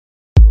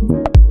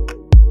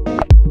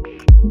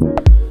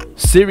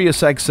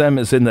Sirius XM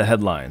is in the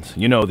headlines.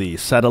 You know, the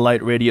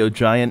satellite radio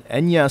giant,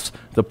 and yes,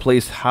 the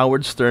place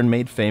Howard Stern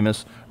made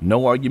famous,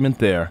 no argument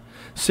there.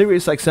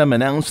 Sirius XM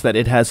announced that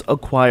it has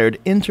acquired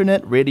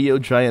internet radio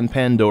giant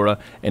Pandora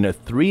in a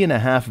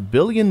 $3.5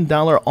 billion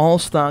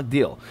all-stock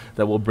deal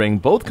that will bring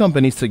both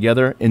companies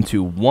together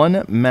into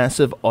one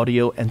massive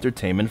audio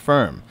entertainment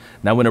firm.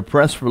 Now, in a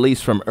press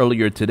release from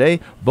earlier today,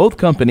 both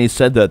companies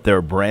said that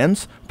their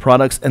brands,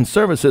 products, and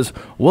services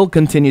will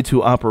continue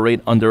to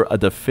operate under a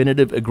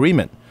definitive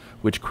agreement,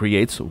 which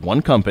creates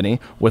one company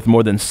with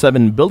more than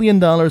 $7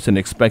 billion in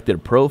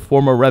expected pro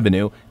forma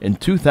revenue in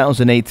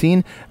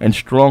 2018 and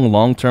strong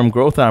long-term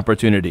growth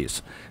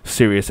opportunities.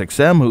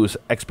 SiriusXM, whose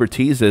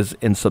expertise is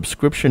in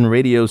subscription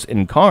radios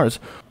in cars,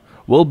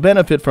 will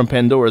benefit from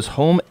Pandora's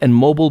home and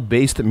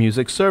mobile-based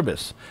music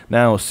service.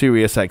 Now,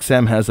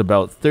 SiriusXM has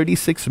about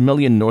 36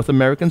 million North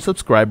American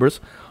subscribers.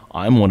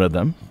 I'm one of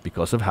them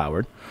because of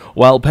Howard,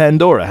 while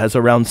Pandora has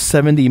around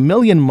 70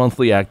 million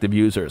monthly active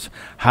users.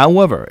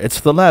 However, it's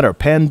the latter,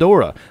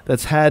 Pandora,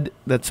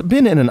 that's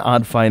been in an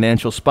odd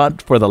financial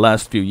spot for the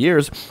last few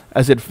years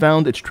as it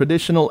found its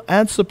traditional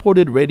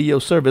ad-supported radio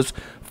service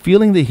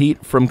feeling the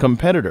heat from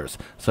competitors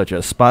such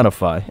as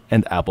Spotify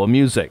and Apple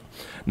Music.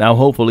 Now,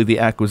 hopefully the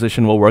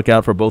acquisition will work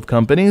out for both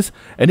companies,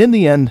 and in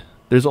the end,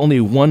 there's only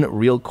one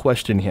real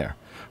question here.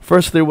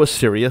 First, there was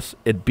Sirius.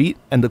 It beat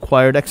and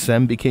acquired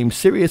XM, became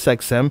Sirius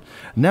XM.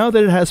 Now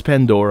that it has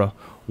Pandora,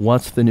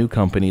 what's the new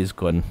company's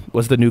name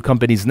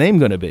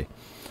going to be?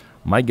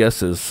 My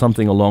guess is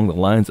something along the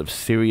lines of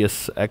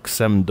Sirius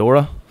XM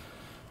Dora.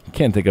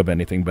 Can't think of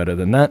anything better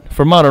than that.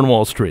 For Modern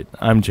Wall Street,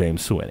 I'm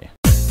James Sweeney.